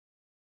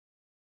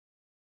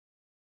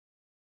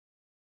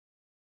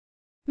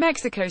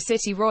Mexico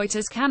City.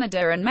 Reuters.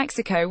 Canada and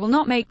Mexico will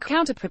not make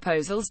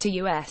counterproposals to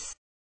U.S.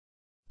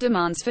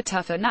 demands for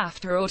tougher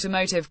NAFTA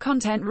automotive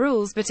content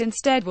rules, but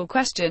instead will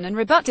question and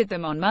rebutted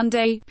them on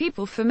Monday,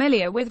 people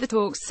familiar with the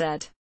talks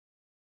said.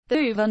 The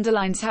move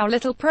underlines how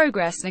little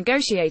progress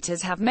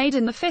negotiators have made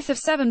in the fifth of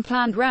 7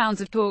 planned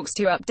rounds of talks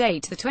to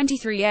update the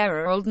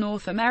 23-year-old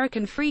North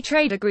American Free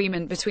Trade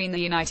Agreement between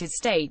the United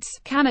States,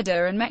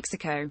 Canada and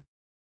Mexico.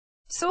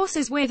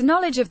 Sources with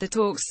knowledge of the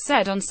talks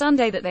said on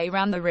Sunday that they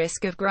ran the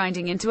risk of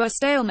grinding into a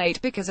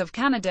stalemate because of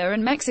Canada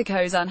and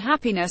Mexico's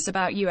unhappiness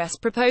about U.S.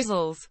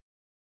 proposals.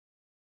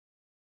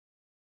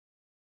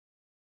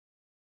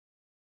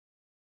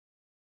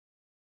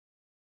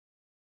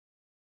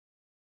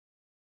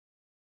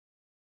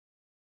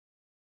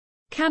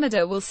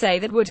 Canada will say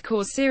that would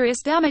cause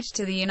serious damage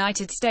to the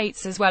United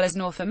States as well as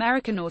North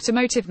American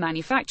automotive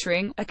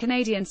manufacturing, a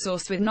Canadian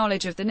source with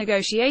knowledge of the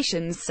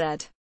negotiations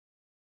said.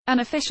 An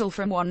official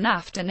from one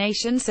NAFTA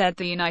nation said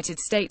the United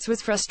States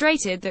was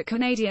frustrated that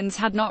Canadians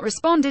had not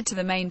responded to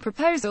the main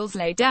proposals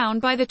laid down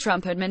by the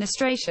Trump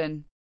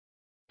administration.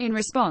 In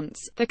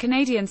response, the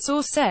Canadian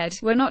source said,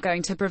 "We're not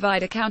going to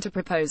provide a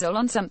counterproposal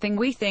on something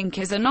we think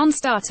is a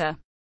non-starter."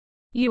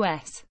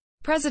 U.S.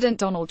 President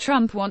Donald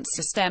Trump wants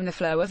to stem the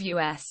flow of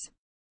U.S.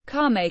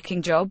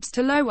 car-making jobs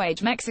to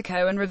low-wage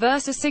Mexico and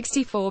reverse a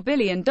 $64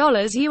 billion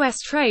U.S.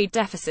 trade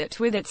deficit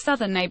with its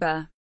southern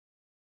neighbor.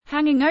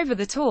 Hanging over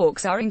the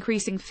talks are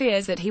increasing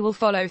fears that he will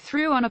follow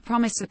through on a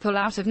promise to pull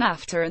out of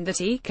NAFTA and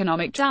that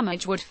economic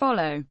damage would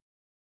follow.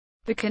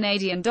 The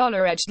Canadian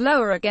dollar edged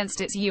lower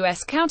against its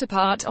U.S.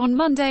 counterpart on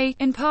Monday,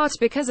 in part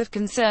because of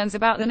concerns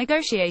about the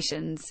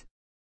negotiations.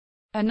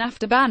 A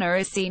NAFTA banner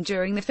is seen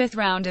during the fifth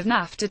round of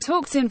NAFTA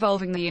talks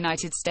involving the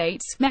United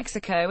States,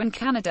 Mexico and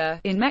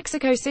Canada, in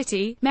Mexico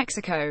City,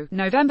 Mexico,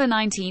 November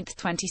 19,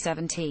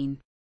 2017.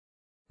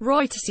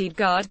 Reuters.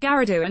 Edgar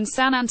Garrido in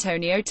San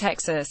Antonio,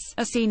 Texas.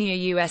 A senior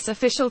U.S.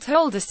 official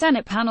told a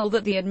Senate panel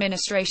that the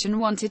administration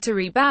wanted to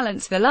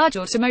rebalance the large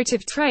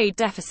automotive trade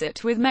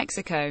deficit with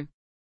Mexico.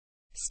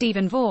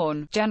 Stephen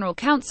Vaughn, general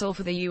counsel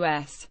for the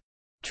U.S.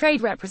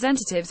 Trade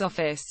Representative's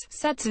Office,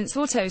 said since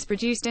autos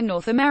produced in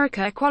North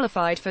America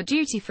qualified for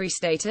duty-free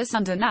status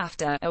under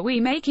NAFTA, are we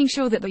making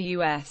sure that the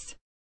U.S.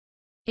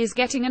 is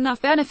getting enough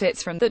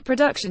benefits from that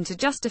production to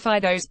justify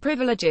those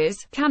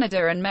privileges?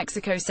 Canada and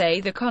Mexico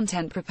say the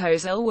content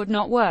proposal would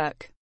not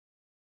work.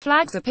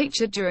 Flags are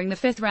pictured during the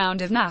fifth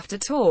round of NAFTA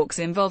talks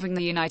involving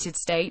the United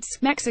States,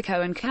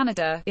 Mexico and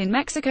Canada, in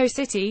Mexico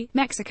City,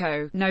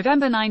 Mexico,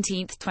 November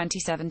 19,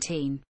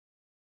 2017.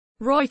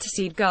 Reuters.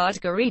 Edgar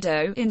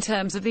Garrido, in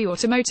terms of the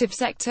automotive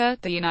sector,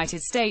 the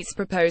United States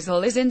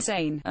proposal is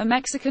insane, a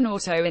Mexican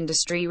auto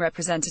industry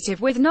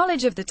representative with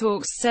knowledge of the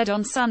talks said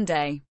on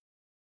Sunday.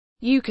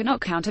 You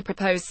cannot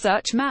counterpropose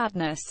such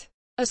madness.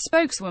 A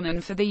spokeswoman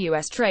for the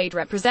U.S. Trade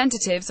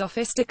Representative's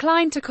Office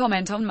declined to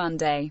comment on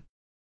Monday.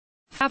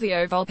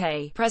 Fabio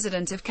Volpe,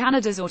 president of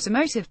Canada's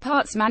Automotive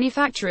Parts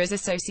Manufacturers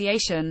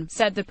Association,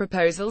 said the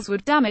proposals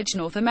would damage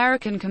North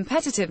American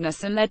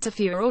competitiveness and led to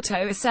fewer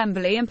auto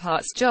assembly and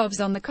parts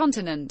jobs on the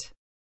continent.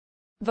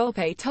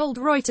 Volpe told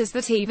Reuters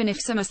that even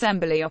if some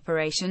assembly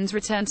operations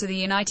return to the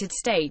United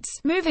States,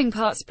 moving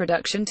parts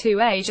production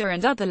to Asia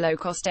and other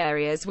low-cost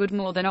areas would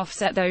more than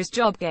offset those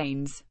job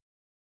gains.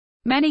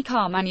 Many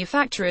car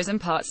manufacturers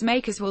and parts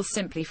makers will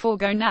simply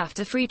forego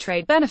NAFTA free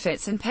trade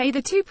benefits and pay the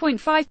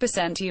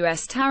 2.5%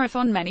 U.S. tariff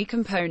on many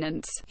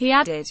components, he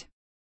added.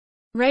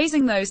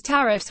 Raising those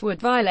tariffs would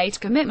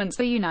violate commitments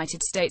the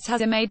United States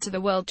has made to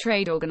the World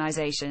Trade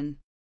Organization.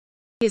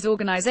 His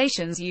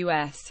organization's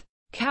U.S.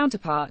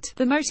 counterpart,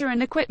 the Motor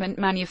and Equipment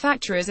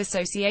Manufacturers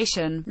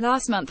Association,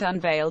 last month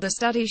unveiled a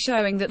study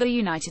showing that the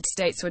United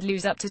States would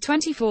lose up to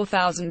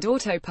 24,000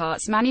 auto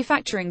parts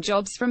manufacturing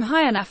jobs from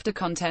higher NAFTA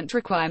content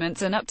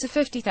requirements and up to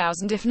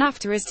 50,000 if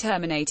NAFTA is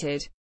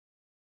terminated.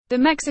 The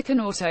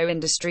Mexican auto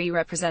industry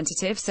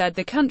representative said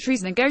the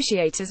country's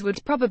negotiators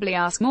would probably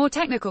ask more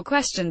technical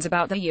questions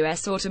about the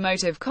U.S.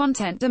 automotive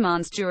content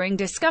demands during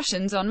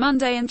discussions on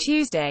Monday and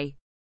Tuesday.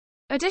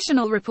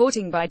 Additional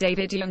reporting by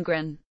David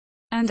Youngren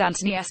and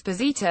Anthony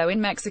Esposito in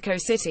Mexico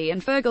City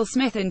and Fergal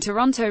Smith in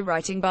Toronto.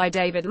 Writing by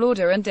David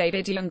Lauder and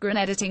David Youngren.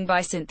 Editing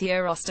by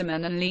Cynthia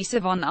Osterman and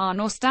Lisa von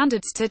Arnold.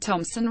 Standards to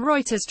Thomson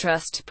Reuters.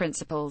 Trust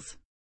Principles.